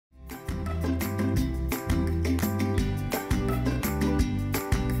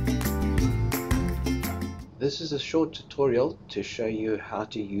This is a short tutorial to show you how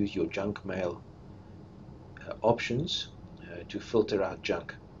to use your junk mail options to filter out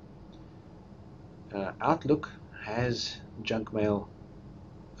junk. Outlook has junk mail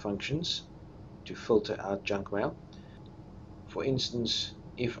functions to filter out junk mail. For instance,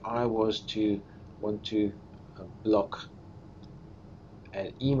 if I was to want to block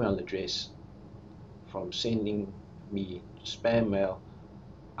an email address from sending me spam mail,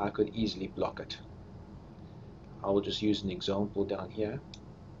 I could easily block it. I will just use an example down here.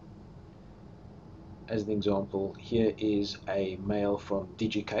 As an example, here is a mail from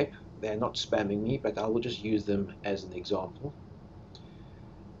DigiCape. They're not spamming me, but I will just use them as an example.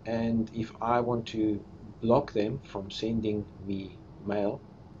 And if I want to block them from sending me mail,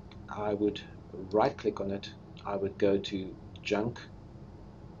 I would right click on it. I would go to junk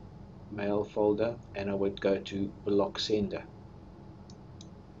mail folder and I would go to block sender.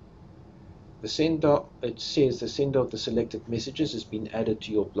 The sender, it says the sender of the selected messages has been added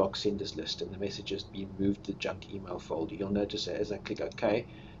to your block senders list and the message has been moved to the junk email folder. You'll notice that as I click OK,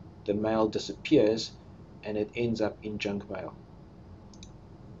 the mail disappears and it ends up in junk mail.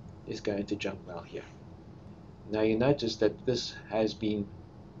 Let's go into junk mail here. Now you notice that this has been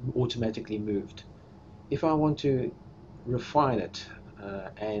automatically moved. If I want to refine it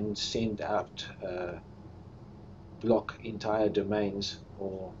and send out block entire domains,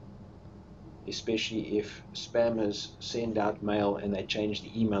 or especially if spammers send out mail and they change the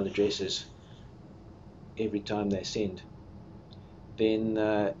email addresses every time they send, then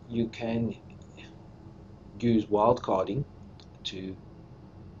you can use wildcarding to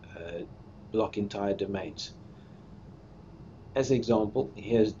block entire domains. As an example,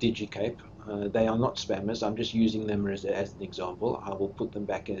 here's DigiCape. They are not spammers. I'm just using them as an example. I will put them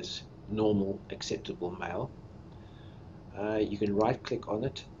back as normal acceptable mail. You can right click on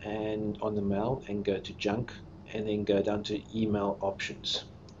it and on the mail and go to junk and then go down to email options.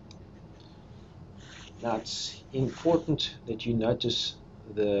 Now it's important that you notice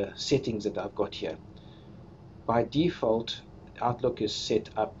the settings that I've got here. By default, Outlook is set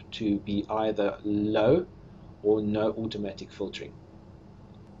up to be either low or no automatic filtering.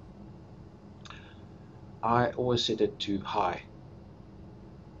 I always set it to high.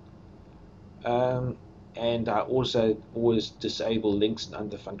 And I also always disable links and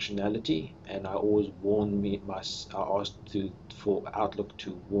under functionality, and I always I ask for Outlook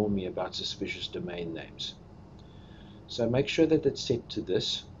to warn me about suspicious domain names. So make sure that it's set to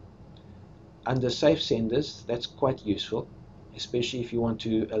this. Under safe senders, that's quite useful, especially if you want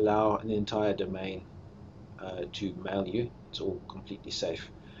to allow an entire domain to mail you. It's all completely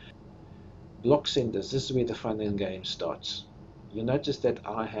safe. Block senders, this is where the fun and game starts. You'll notice that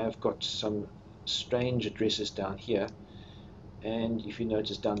I have got some strange addresses down here, and if you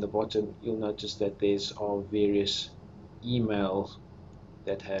notice down the bottom, you'll notice that there's various emails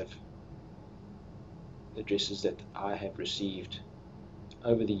that have addresses that I have received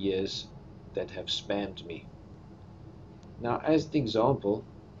over the years that have spammed me. Now, as the example,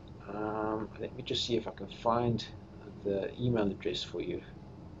 let me just see if I can find the email address for you.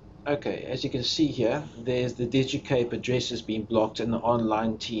 Okay, as you can see here, there's the DigiCape address has been blocked in the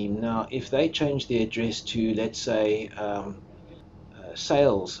online team. Now, if they change the address to, let's say,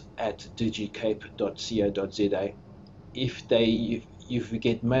 sales@digicape.co.za, if you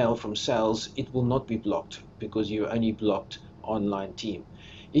get mail from sales, it will not be blocked because you only blocked online team.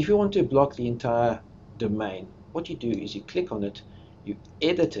 If you want to block the entire domain, what you do is you click on it, you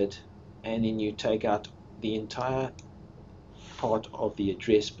edit it, and then you take out the entire part of the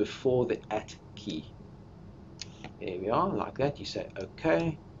address before the @ key. There we are, like that. You say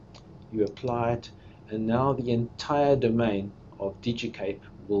OK, you apply it, and now the entire domain of DigiCape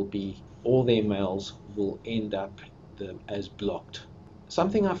will be, all their mails will end up as blocked.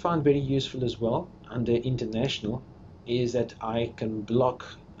 Something I found very useful as well under international is that I can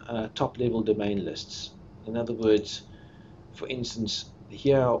block top level domain lists. In other words, for instance,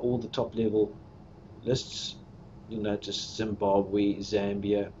 here are all the top level lists. You'll notice Zimbabwe,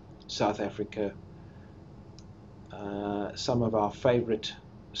 Zambia, South Africa, some of our favorite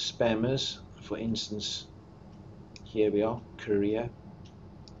spammers, for instance, here we are, Korea,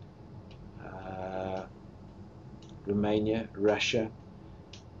 Romania, Russia,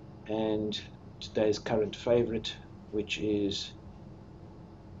 and today's current favorite, which is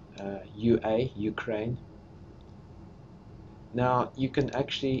Ukraine. Now you can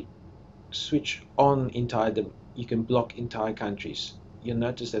actually switch on you can block entire countries. You'll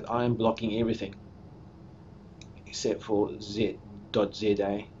notice that I am blocking everything except for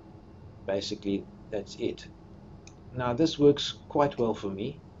Z.za. Basically, that's it. Now this works quite well for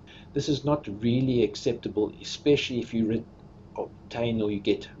me. This is not really acceptable, especially if you obtain or you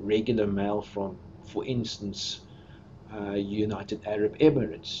get regular mail from, for instance, United Arab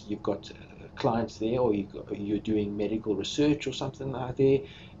Emirates. You've got clients there, or you're doing medical research or something like there,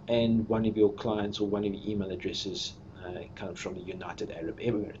 and one of your clients or one of your email addresses comes from the United Arab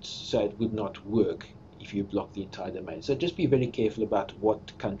Emirates. So it would not work if you block the entire domain. So just be very careful about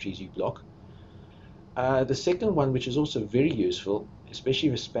what countries you block. The second one, which is also very useful, especially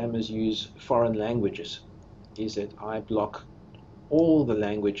if spammers use foreign languages, is that I block all the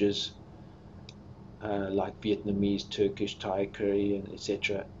languages like Vietnamese, Turkish, Thai, Korean,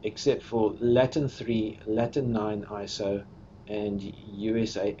 etc., except for Latin 3, Latin 9 ISO, and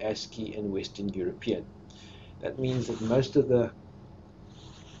USA ASCII and Western European. That means that most of the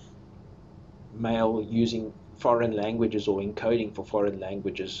mail using foreign languages or encoding for foreign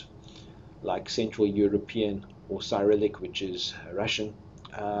languages like Central European or Cyrillic, which is Russian,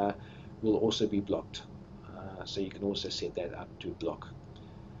 will also be blocked. So you can also set that up to block.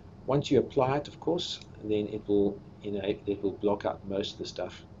 Once you apply it, of course, then it will, it will block out most of the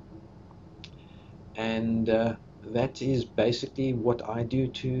stuff. And that is basically what I do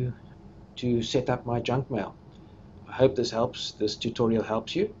to set up my junk mail. I hope this helps. This tutorial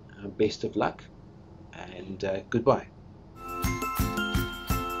helps you. Best of luck, and goodbye.